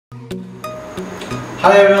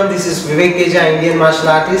Hello everyone, this is Vivek, teja, Indian martial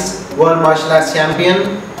artist, world martial arts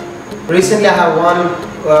champion. Recently I have won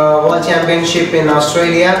world championship in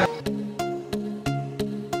Australia.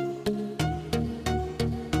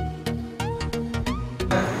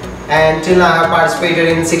 And till now I have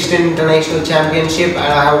participated in 16 international championships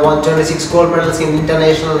and I have won 26 gold medals in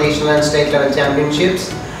international, national and state level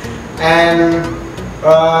championships. And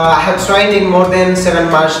I have trained in more than 7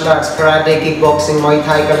 martial arts: karate, kickboxing, Muay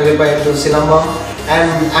Thai, Kalaripai, Silambam,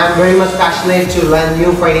 and I am very much passionate to learn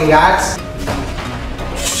new fighting arts.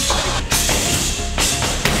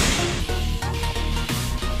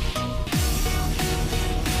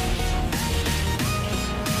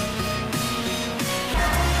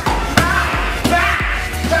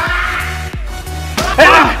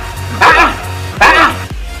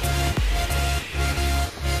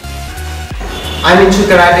 I'm into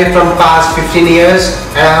karate from past 15 years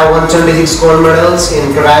and I have won 26 gold medals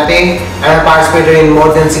in karate and I have participated in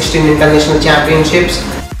more than 16 international championships.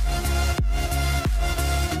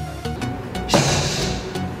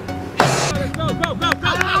 Let's go, go, go,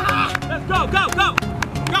 go! Let's go, go, go!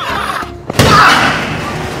 Go!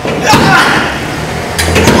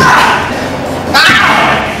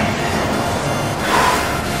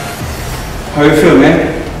 How you feel,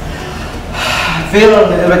 man? I feel a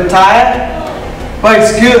little bit tired, but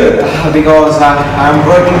it's good because I'm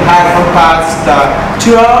working hard for past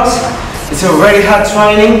 2 hours. It's a very hard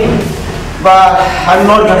training, but I'm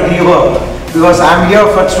not gonna give up because I'm here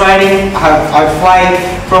for training. I fly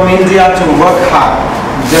from India to work hard.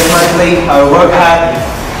 Definitely, I work hard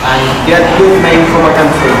and get good name for my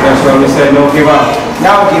country. That's why we say no give up.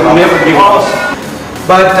 Now give up. Never give up.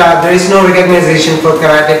 But there is no recognition for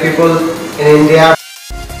karate people in India.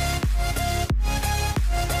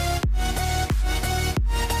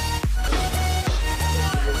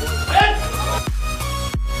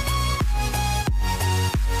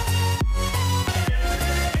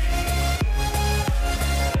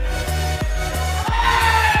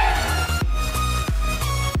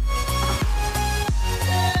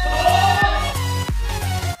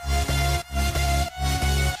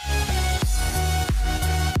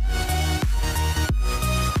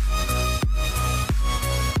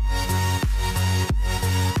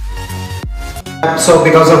 So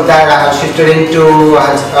because of that, I have shifted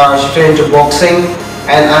into boxing,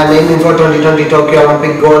 and I'm aiming for 2020 Tokyo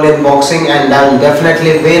Olympic gold in boxing, and I will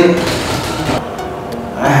definitely win.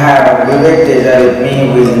 I have Vivek with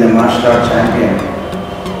me, who is the martial arts champion.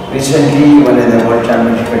 Recently won the world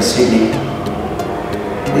championship at Sydney.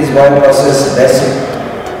 This boy possesses basic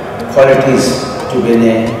qualities to be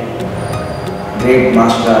a great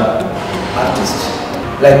martial artist.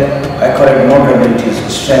 Like I call it motor abilities,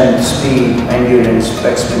 strength, speed, endurance,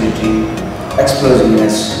 flexibility,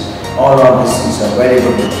 explosiveness. All of these things are very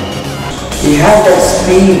good. He has that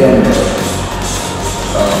speed and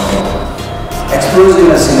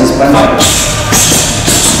explosiveness in his punch.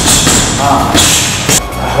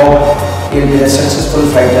 I hope he'll be a successful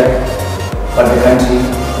fighter for the country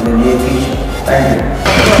in the near future. Thank you.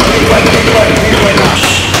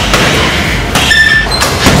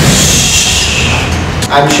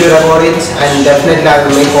 I'm sure about it, and definitely I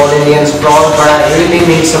will make all Indians proud, but I really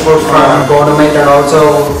need support from government and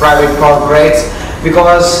also private corporates,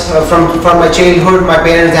 because from my childhood my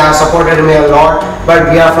parents have supported me a lot,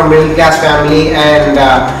 but we are from middle class family and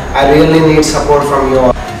I really need support from you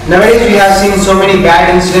all. Nowadays we have seen so many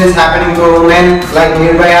bad incidents happening to women like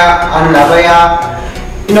Nirbhaya and Abhaya.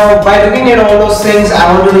 You know, by looking at all those things,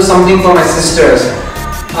 I want to do something for my sisters.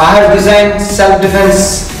 I have designed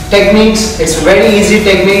self-defense techniques. It's very easy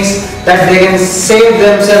techniques that they can save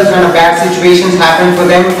themselves when a bad situations happen for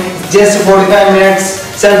them. Just 45 minutes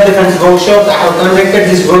self-defense workshops. I have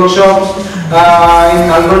conducted these workshops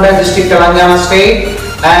in Nalgonda district, Telangana state,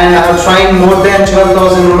 and I have trained more than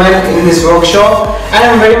 12,000 women in this workshop,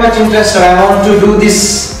 and I'm very much interested. I want to do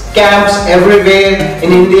these camps everywhere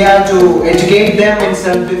in India to educate them in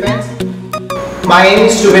self-defense. My aim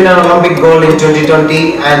is to win an Olympic gold in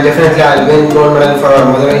 2020, and definitely I will win gold medal for our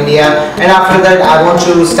mother India. And after that, I want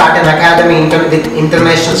to start an academy with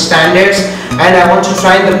international standards, and I want to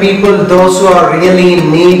train the people, those who are really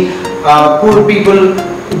in need, poor people,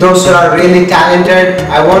 those who are really talented.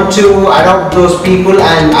 I want to adopt those people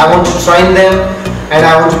and I want to train them, and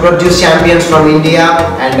I want to produce champions from India,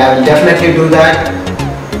 and I will definitely do that.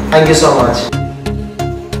 Thank you so much.